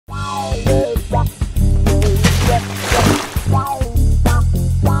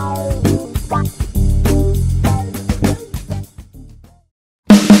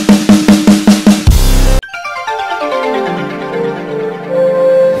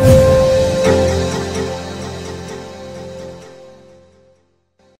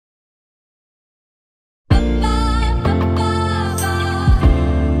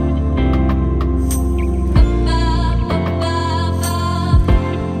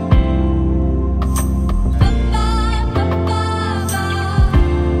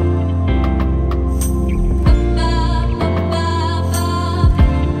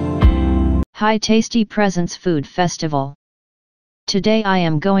HiTasty Presents Food Festival. Today I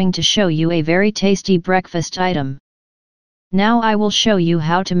am going to show you a very tasty breakfast item. Now I will show you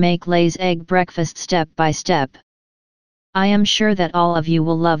how to make Lay's egg breakfast step by step. I am sure that all of you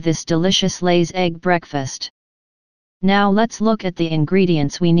will love this delicious Lay's egg breakfast. Now let's look at the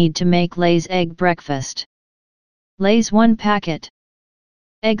ingredients we need to make Lay's egg breakfast. Lay's 1 packet.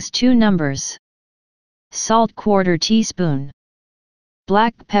 Eggs 2 numbers. Salt 1/4 teaspoon.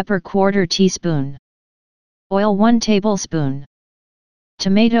 Black pepper 1/4 teaspoon. Oil 1 tablespoon.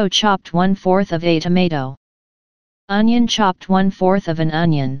 Tomato chopped 1/4 of a tomato. Onion chopped 1/4 of an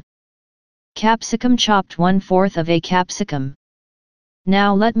onion. Capsicum chopped 1/4 of a capsicum.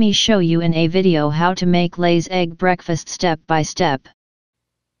 Now let me show you in a video how to make Lay's egg breakfast step by step.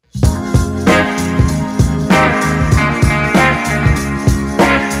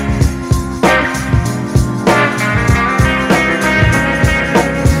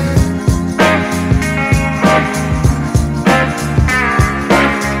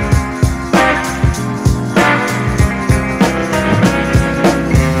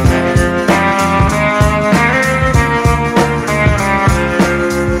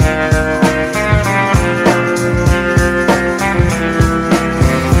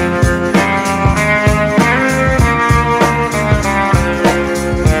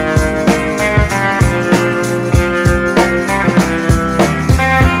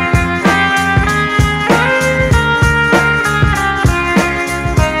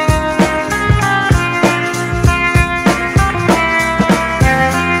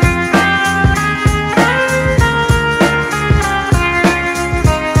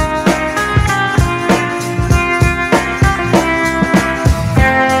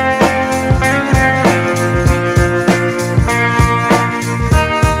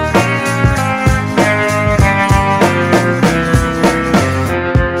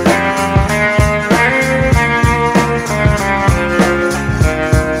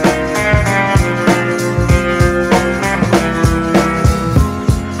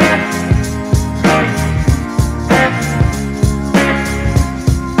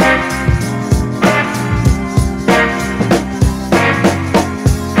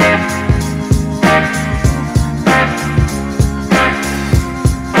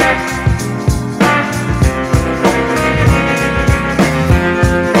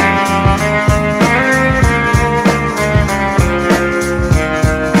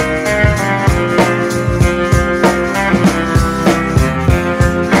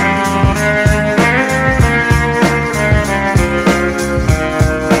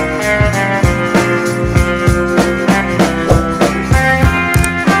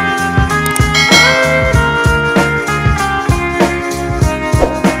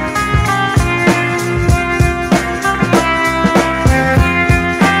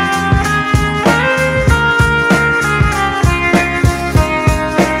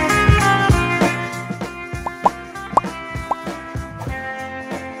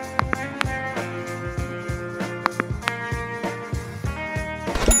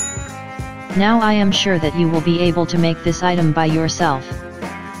 Now I am sure that you will be able to make this item by yourself.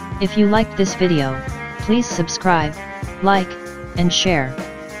 If you liked this video, please subscribe, like, and share.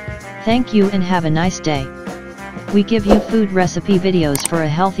 Thank you and have a nice day. We give you food recipe videos for a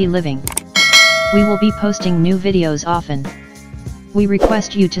healthy living. We will be posting new videos often. We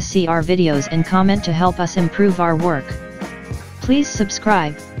request you to see our videos and comment to help us improve our work. Please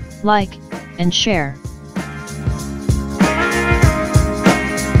subscribe, like, and share.